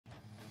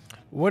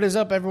What is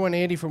up, everyone?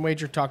 Andy from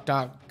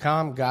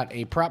WagerTalk.com got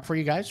a prop for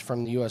you guys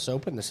from the U.S.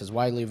 Open. This is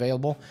widely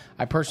available.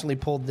 I personally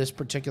pulled this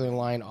particular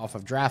line off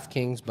of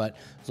DraftKings, but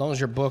as long as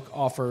your book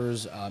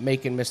offers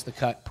make and miss the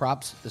cut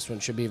props, this one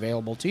should be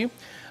available to you.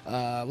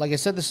 Like I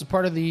said, this is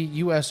part of the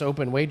U.S.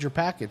 Open wager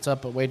pack. It's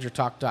up at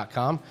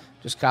WagerTalk.com.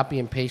 Just copy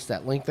and paste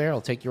that link there.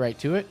 It'll take you right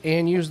to it.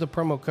 And use the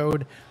promo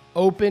code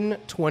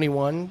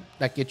OPEN21.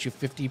 That gets you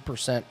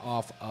 50%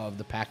 off of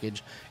the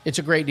package. It's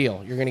a great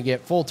deal. You're going to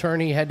get full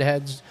tourney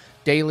head-to-heads,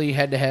 daily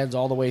head-to-heads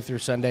all the way through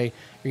Sunday.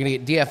 You're going to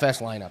get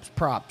DFS lineups,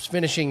 props,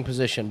 finishing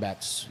position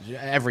bets,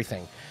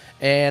 everything.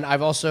 And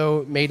I've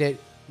also made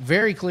it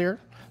very clear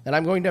that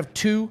I'm going to have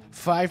two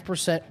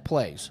 5%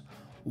 plays.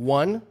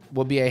 One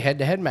will be a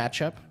head-to-head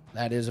matchup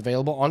that is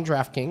available on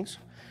DraftKings,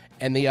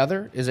 and the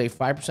other is a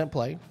 5%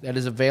 play that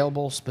is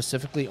available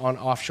specifically on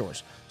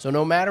offshores. So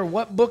no matter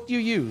what book you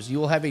use, you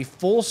will have a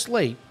full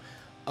slate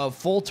of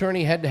full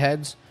tourney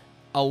head-to-heads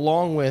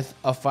along with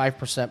a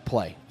 5%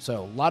 play.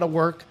 So a lot of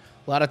work,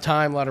 a lot of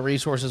time, a lot of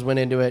resources went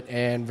into it,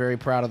 and very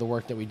proud of the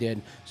work that we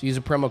did. So use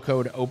a promo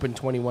code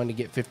OPEN21 to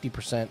get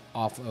 50%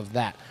 off of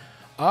that.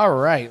 All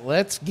right,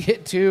 let's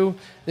get to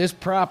this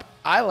prop.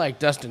 I like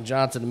Dustin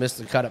Johnson to miss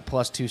the cut at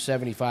plus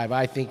 275.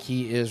 I think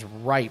he is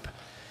ripe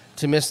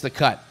to miss the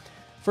cut.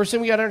 First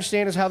thing we got to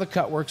understand is how the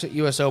cut works at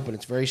U.S. Open.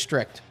 It's very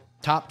strict.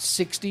 Top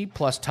 60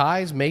 plus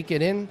ties make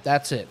it in.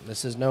 That's it.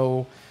 This is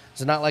not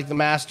like the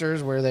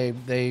Masters where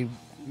they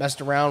messed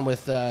around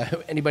with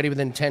anybody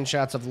within 10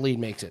 shots of the lead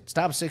makes it. It's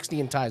top 60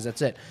 and ties.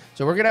 That's it.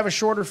 So we're going to have a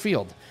shorter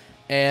field.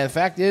 And the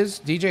fact is,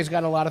 DJ's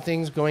got a lot of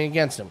things going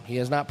against him. He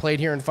has not played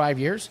here in 5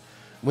 years.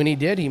 When he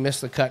did, he missed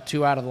the cut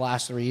 2 out of the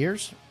last 3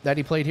 years that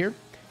he played here.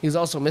 He's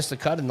also missed the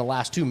cut in the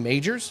last 2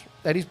 majors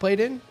that he's played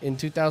in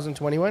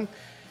 2021.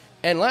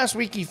 And last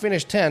week he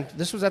finished 10th.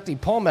 This was at the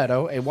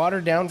Palmetto, a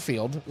watered-down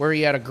field, where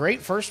he had a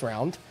great first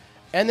round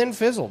and then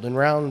fizzled in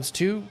rounds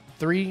 2,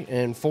 3,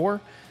 and 4.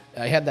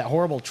 He had that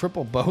horrible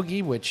triple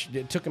bogey, which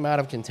took him out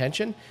of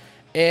contention.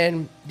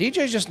 And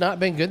DJ's just not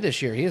been good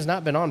this year. He has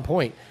not been on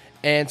point.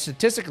 And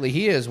statistically,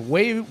 he is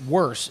way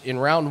worse in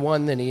round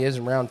 1 than he is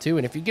in round 2.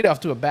 And if you get off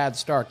to a bad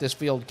start, this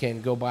field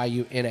can go by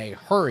you in a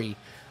hurry.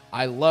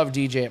 I love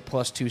DJ at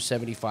plus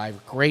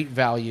 275. Great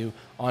value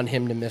on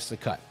him to miss the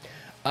cut.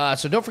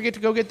 So don't forget to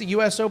go get the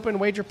U.S. Open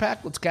wager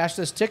pack. Let's cash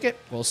this ticket.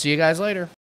 We'll see you guys later.